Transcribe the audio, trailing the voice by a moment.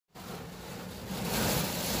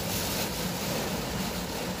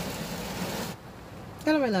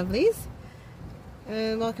Hello my lovelies,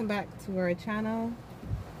 and welcome back to our channel.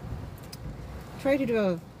 Try to do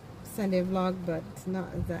a Sunday vlog, but it's not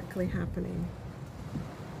exactly happening.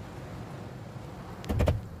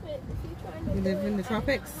 We live in the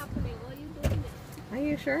tropics. Are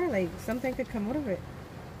you sure? Like something could come out of it,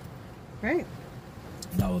 right?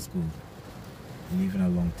 That was cool. And even a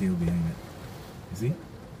long tail behind it. You see?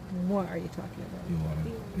 What are you talking about? The water.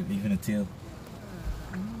 Even a tail.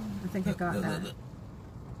 I think I got that.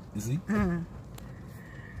 You see?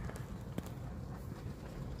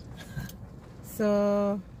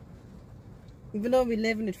 So, even though we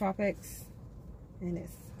live in the tropics, and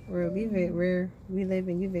it's where we live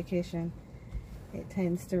and you vacation, it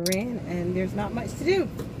tends to rain and there's not much to do.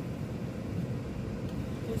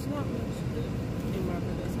 There's not much to do in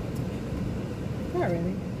Barbados. Not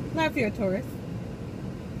really. Not if you're a tourist.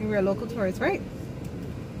 And we're a local tourist, right?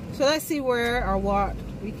 So let's see where or what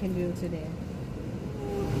we can do today.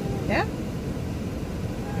 Yeah?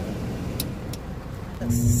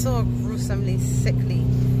 That's so gruesomely, sickly,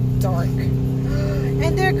 dark.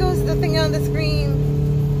 And there goes the thing on the screen.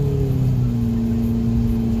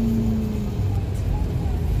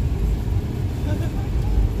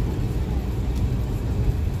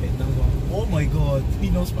 Oh my god, he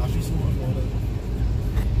knows splashing so much water.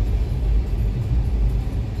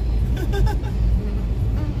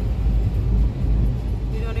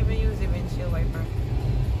 You don't even use a windshield wiper.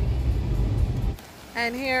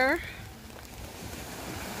 And here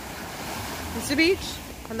is the beach.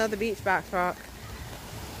 Another beach backdrop.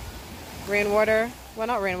 Rainwater. Well,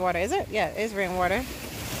 not rainwater, is it? Yeah, it is rainwater.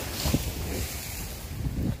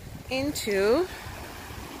 Into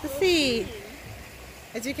the sea.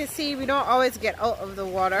 As you can see, we don't always get out of the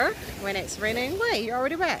water when it's raining. Why? You're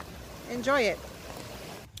already wet. Enjoy it.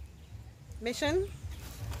 Mission?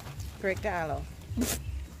 Break the aloe.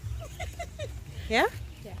 Yeah?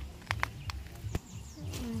 Yeah.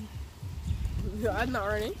 I'm not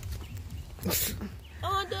running. I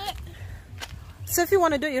want to do it. So if you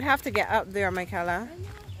want to do it, you'd have to get up there, Michaela.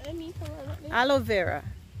 I mean, Aloe vera.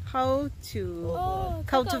 How to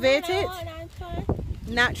cultivate it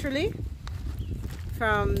naturally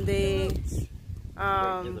from the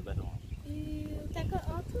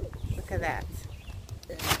look at that.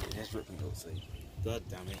 That's ripping outside. God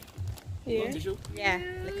damn it. Yeah. Yeah,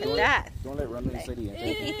 look at that. Don't let it run inside the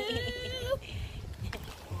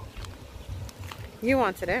You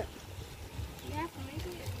wanted it. Yeah,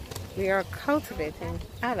 maybe. We are cultivating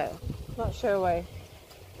aloe. Not sure why.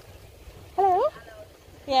 Hello?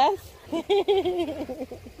 Yes?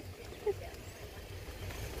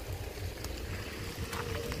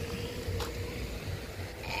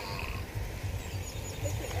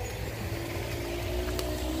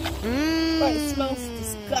 But it smells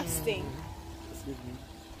disgusting. Excuse me.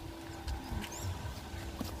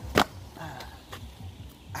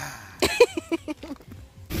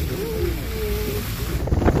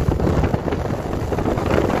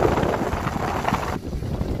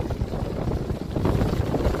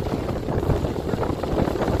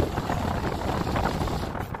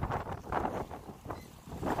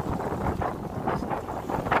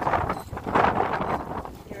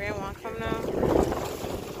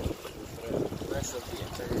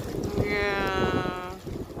 Yeah.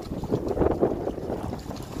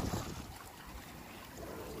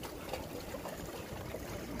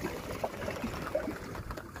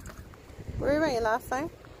 Where were you last time?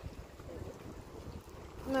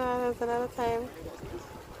 No, there's another time.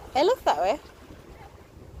 It looks that way.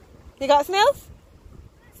 You got snails?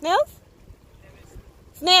 Snails?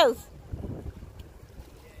 Snails?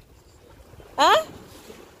 Huh?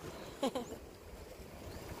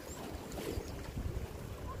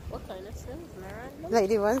 What kind of snails? Like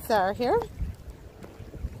the ones that are here?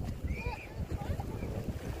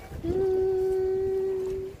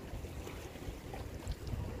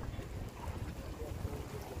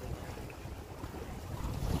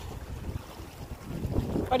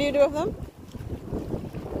 What do you do with them?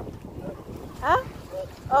 Huh?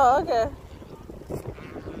 Oh, okay.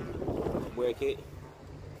 Work it.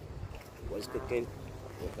 What's cooking?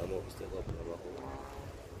 We'll come up, still up in the hole.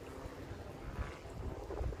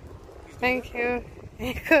 Thank you.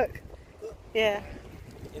 You cook? Yeah.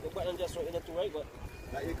 Yeah, but them just right left to right, but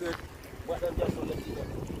that you good. But them just from left to right.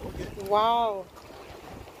 Okay. Wow.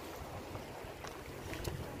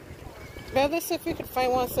 Let's see if we could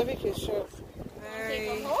find one so we can show.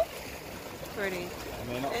 Very pretty. I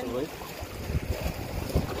mean, not the way.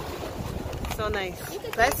 So nice.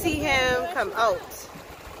 Let's see him come out.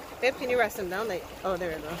 Babe, can you rest him down? Like, oh,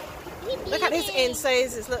 there we go. Look at his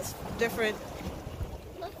insides. It looks different.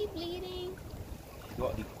 Look, he's bleeding. You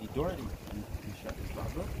got the door, you shut this door.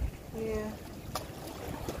 Yeah.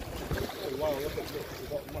 Wow, look at this. You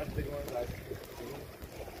got much bigger ones, guys.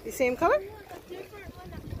 The same color? A different one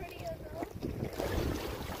that's prettier though.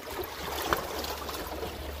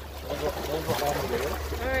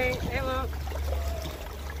 Alright, hey look.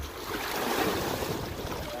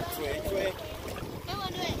 I want to do it. No,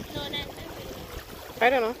 not I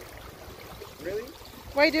don't know. Really?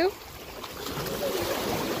 Why do?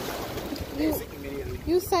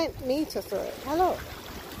 You sent me to throw it. Hello.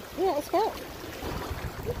 Yeah, it's good.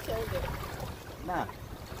 Nah.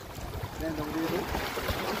 Then don't do it.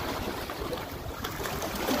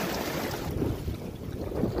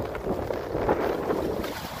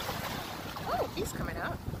 Oh, he's coming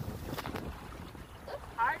out. It's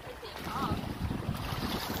hard to take off.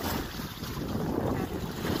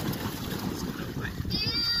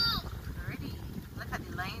 Already. Look at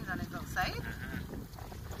the lines on his outside.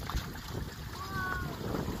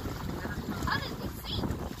 How does he see?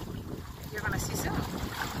 You're gonna see soon.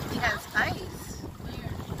 He has eyes.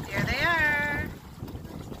 Where? There they are.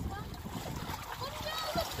 What are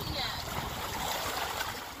y'all looking at?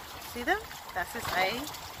 See them? That's his eye.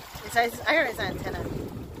 It's his eye or his antenna?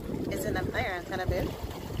 It's an eye or antenna, babe.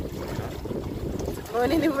 It's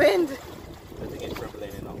blowing in the wind. I think it's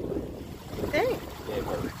trampolining now. You think? Yeah,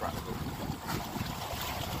 very practical.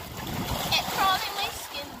 It's crawling my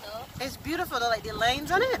skin though. It's beautiful though, like the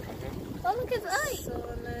lines on it. Oh, look his eye.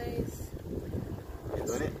 So nice. You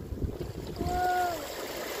doing it? Whoa.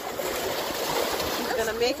 He's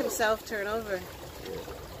gonna make himself turn over.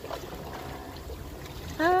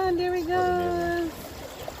 And there he goes.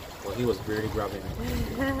 Well, he was barely grabbing it.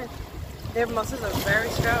 Their muscles are very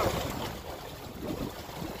strong.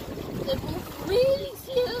 They move really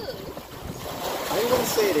slow. I wouldn't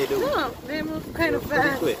say they do. No, they move kind of Pretty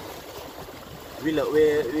fast. quick. We look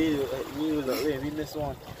way, we missed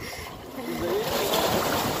one.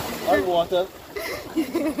 All water. You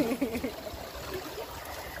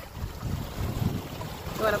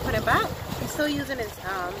want to put it back? He's still using his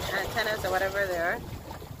antennas or whatever they are.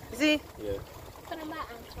 You see? Yeah. Put him back,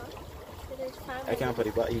 Antoine. I can't put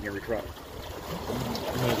it back, he can retract.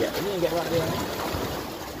 He ain't get right there.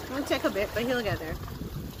 It'll take a bit, but he'll get there.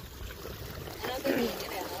 I don't think he can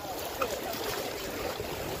get it.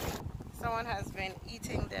 Someone has been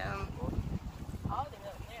eating them. Oh, they're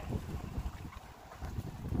up there.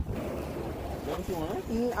 Don't you want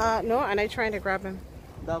it? No, and I'm trying to grab him.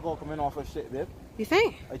 That girl coming off her shit, babe. You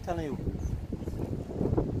think? I'm telling you.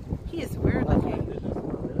 He is weird looking.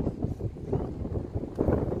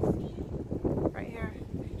 Right here.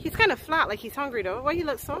 He's kind of flat, like he's hungry though. Why he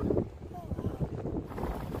look so?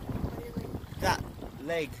 That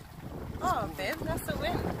leg. Oh, babe, that's the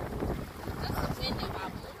wind. That's the wind they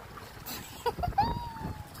wobbling.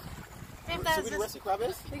 Babe, See that's where the rest of the crab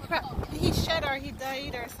is? the crab. He shed or he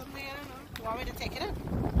died or something. I don't know. You want me to take it in?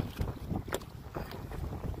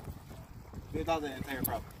 They thought the entire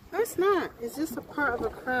crab. No, it's not. It's just a part of a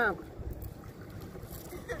crab.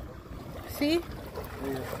 See?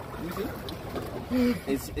 You see?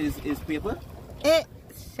 It's paper? It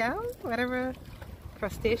shell, whatever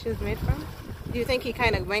crustaceans made from. Do you think he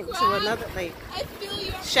kind of went to another, like, I feel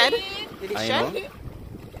your shed? pain. Did he I shed? know.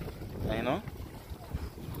 I know.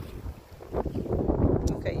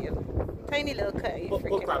 Look at you. Tiny little cut. You Put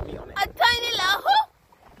freaking. crab meat on it. A tiny little hoop.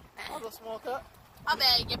 That's a small cut. I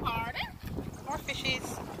beg your pardon. More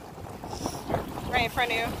fishies. Right in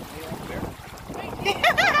front of you.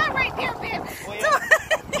 Yeah, Right there, babe. oh,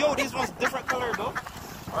 yeah. Yo, these ones different color though.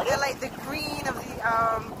 Are They're they? like the green of the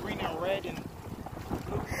Green and red and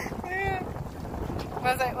I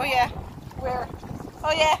was like, oh yeah, where?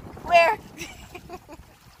 Oh yeah, where?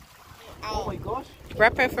 oh my gosh.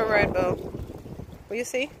 Repping for Red Bull. Will you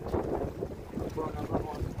see?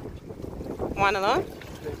 One alone?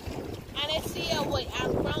 And I see a white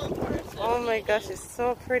and brown person. Oh my gosh, it's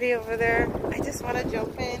so pretty over there. I just want to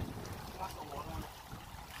jump in.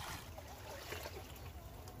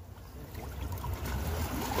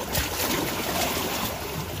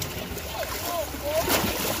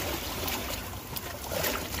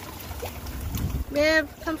 Babe,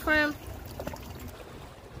 come for him.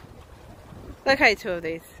 Look how two of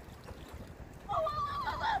these.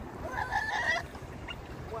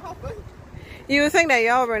 What happened? You would think that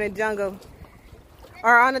y'all were in a jungle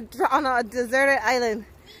or on a deserted island,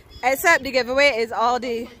 except the giveaway is all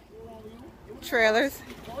the trailers.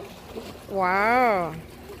 Wow.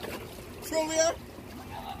 Stroller.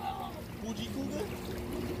 Fuji cougar.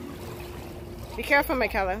 Be careful,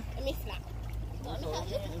 Michaela. Let me slap. No, look.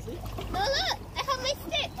 No, look. I have my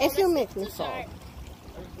stick. If you make me fall.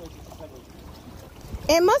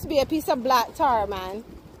 It must be a piece of black tar, man.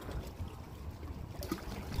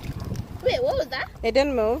 it. What was that? It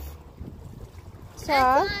didn't move. So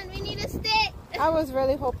Come on, we need a stick. I was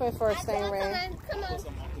really hoping for a Come stingray. on, come on,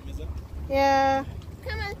 Yeah.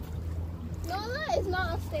 come on. Lola, it's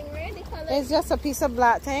not a stingray. They call it. It's just a piece of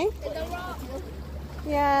black thing. It's a rock.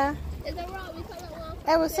 Yeah. It's a rock. We call it one.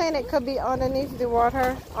 I was saying it could be underneath the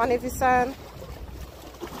water, underneath the sand.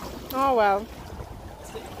 Oh well.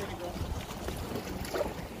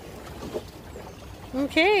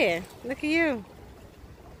 Okay, look at you.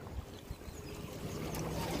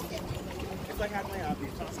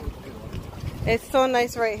 It's so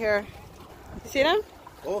nice right here. You see them?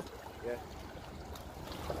 Oh, yeah.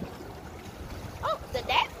 Oh, the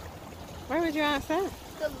depth? Where would you ask that?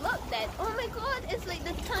 The look that. Oh my God, it's like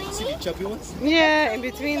the tiny. See the chubby ones? Yeah, in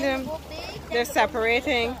between them. Go big, They're then go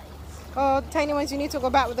separating. Oh, the tiny ones, you need to go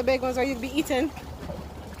back with the big ones or you'll be eaten.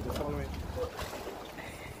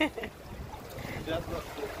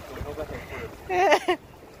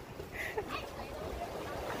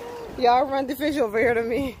 Y'all run the fish over here to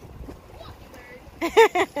me.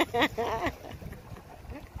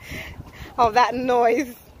 Oh, that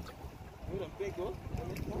noise.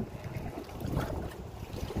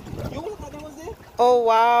 Oh,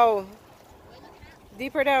 wow.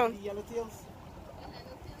 Deeper down.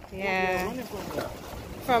 Yeah.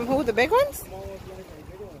 From who? The big ones?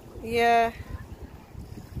 Yeah.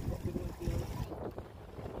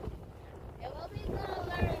 And what we're gonna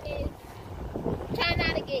learn is try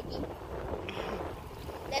not to get eaten.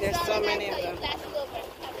 That's There's all so I'm gonna many of tell you. them. Flash you over.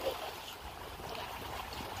 Have a good one.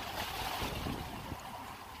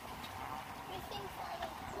 Everything's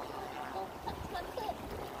silent. Don't touch my foot.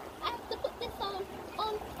 I have to put this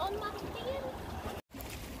on my hand.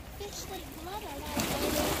 Fish like blood are like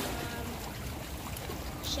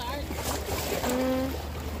sharks.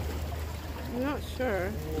 I'm not sure.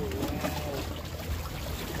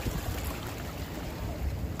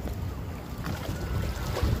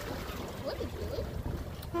 What is it?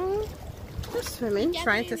 Oh, they're swimming,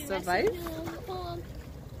 trying to survive.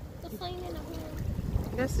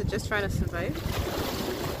 I guess they're just trying to survive.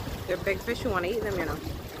 They're big fish, you want to eat them, you know.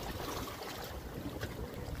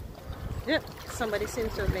 Yep, somebody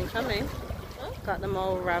seems to have been coming. Got them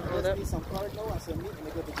all raveled up.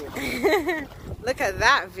 Look at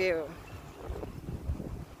that view.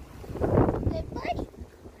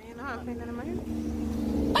 You know, I'm paying on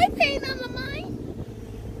mine. I'm paying on the mine.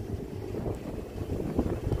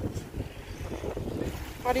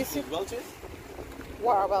 What do you see? Welches?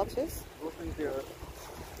 What are welches? Those things there.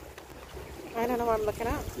 I don't know what I'm looking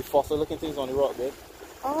at. The fossil looking things on the rock, babe.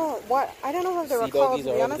 Oh, what? I don't know what they were Sea called. doggies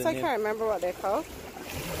To are be other honest, than I them. can't remember what they're called.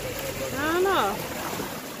 I don't know.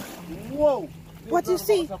 Whoa! What do you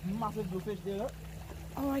see? There's a massive blue fish there. Look.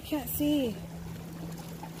 Oh, I can't see.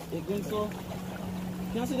 It going so.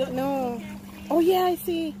 Can you see that? No. Oh, yeah, I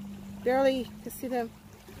see. Barely can see them.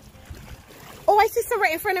 Oh, I see some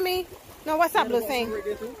right in front of me. No, what's that blue thing? Right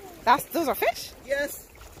there too. Those are fish? Yes.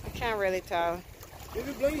 I can't really tell. If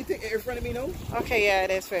you blow, you take it in front of me now. Okay, yeah,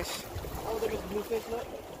 it is fish. Oh, there is blue fish, look.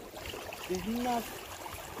 There's not.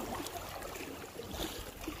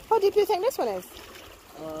 How deep do you think this one is?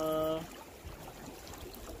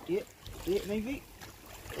 8, 9 feet.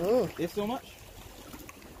 Ooh, It's so much.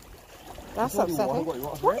 that's It's probably upsetting. water,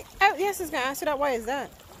 what, What? Oh, yes, I was going to answer that. Why is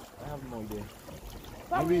that? I have no idea.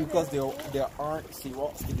 Maybe because there aren't sea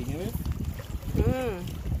rocks to begin with.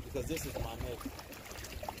 Because this is my head.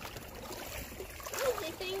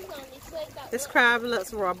 This crab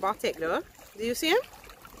looks robotic, though. Do you see him?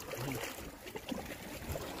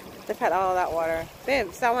 Look at all that water. Babe,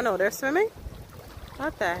 is that one over there swimming?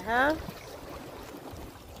 What the hell?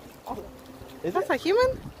 Is That's a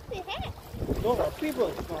human? Those are people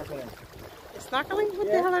snorkeling. Snorkeling? What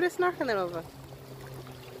the Yeah. hell are they snorkeling over?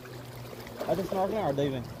 Are they snorkeling or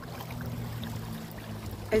diving?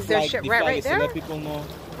 Is there shipwreck right To there? let people know.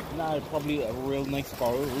 Nah, probably a real nice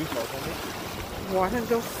coral reef or something. Water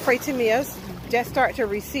don't frighten me. Us just start to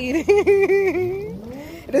recede.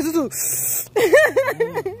 This is.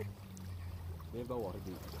 They've got water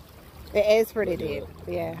deep. It is pretty deep.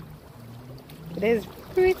 Yeah. It is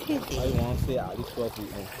pretty deep. I want to say at least 12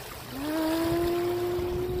 feet now.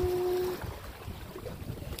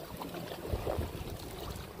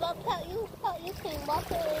 You can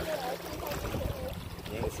walk over there.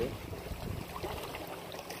 Yeah, see?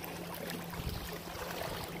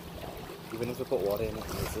 Even if we put water in it,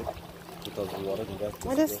 you see? Because the water can just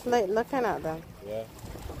I just like looking at them. Yeah.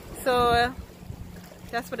 So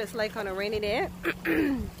that's what it's like on a rainy day.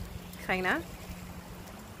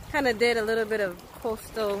 Kinda did a little bit of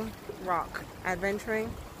coastal rock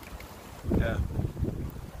adventuring. Yeah.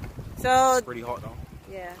 So It's pretty hot now.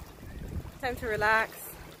 yeah, time to relax.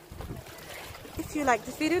 If you like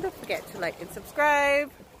this video, don't forget to like and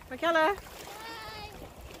subscribe. Michaela,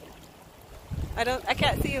 I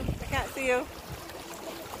can't see you. I can't see you.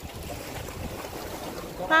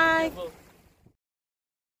 Bye.